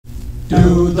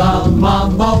Do the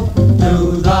mambo,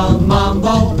 do the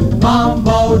mambo,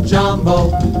 mambo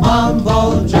jumbo,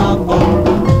 mambo jumbo.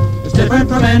 It's different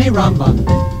from any rumba,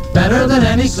 better than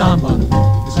any samba.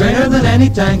 It's greater than any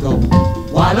tango,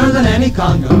 wilder than any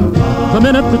conga. The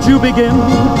minute that you begin,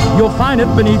 you'll find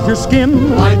it beneath your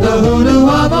skin, like the hoodoo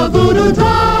of a voodoo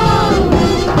drum.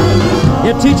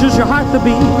 It teaches your heart to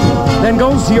beat, then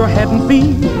goes to your head and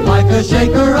feet, like a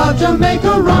shaker of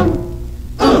Jamaica rum.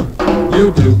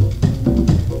 You do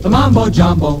the mambo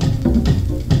jumbo.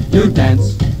 You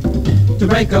dance to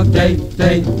break of day,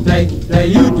 day, day, day.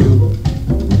 You do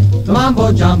the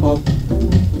mambo jumbo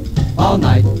all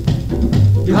night.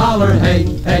 You holler, hey,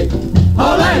 hey,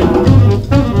 ole!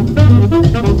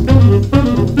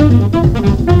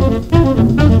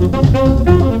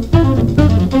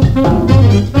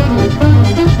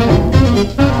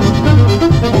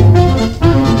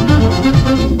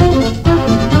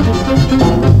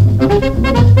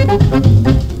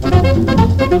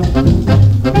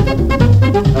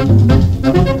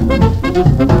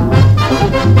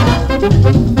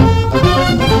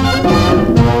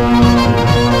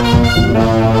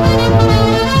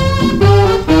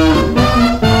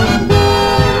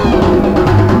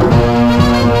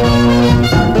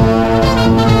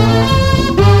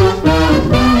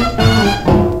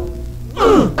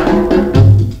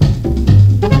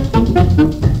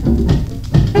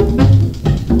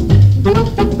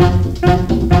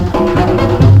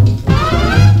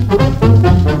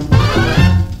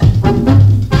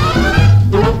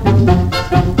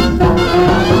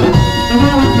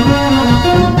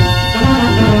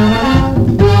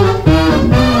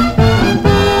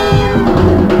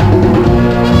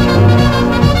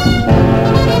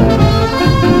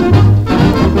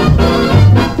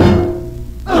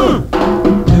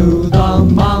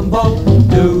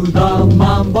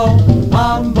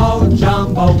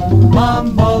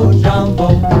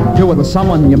 With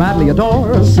someone you madly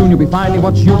adore, soon you'll be finding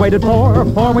what you waited for.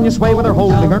 For when you sway with her,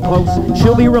 holding her close,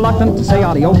 she'll be reluctant to say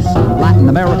adios. Latin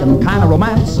American kind of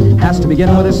romance has to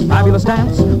begin with this fabulous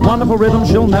dance. Wonderful rhythm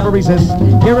she'll never resist.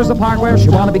 Here is the part where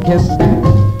she'll want to be kissed.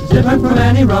 It's different from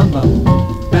any rumba,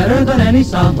 better than any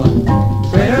samba,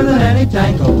 straighter than any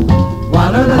tango,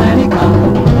 wilder than any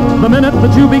conga. The minute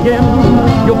that you begin,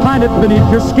 you'll find it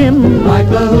beneath your skin, like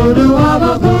the hoodoo of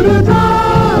a voodoo drum.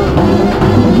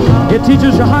 It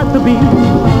teaches your heart to beat,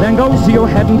 then goes to your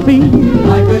head and feet,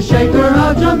 like a shaker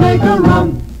of Jamaica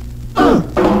rum.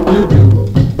 You do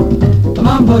the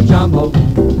mambo jumbo.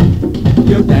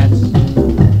 You dance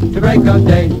to break of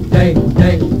day, day,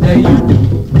 day, day. You do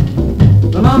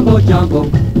the mambo jumbo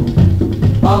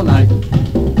all night.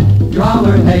 You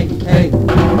holler, hey, hey,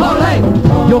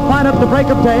 ole! You'll find at the break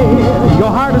of day, your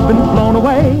heart has been flown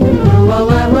away to a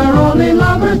land where only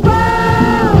lovers play.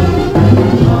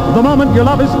 The moment your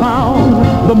love is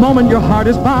found, the moment your heart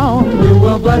is bound, you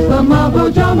will bless the mambo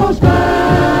jumbo spell.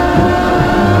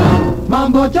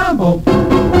 Mambo jumbo.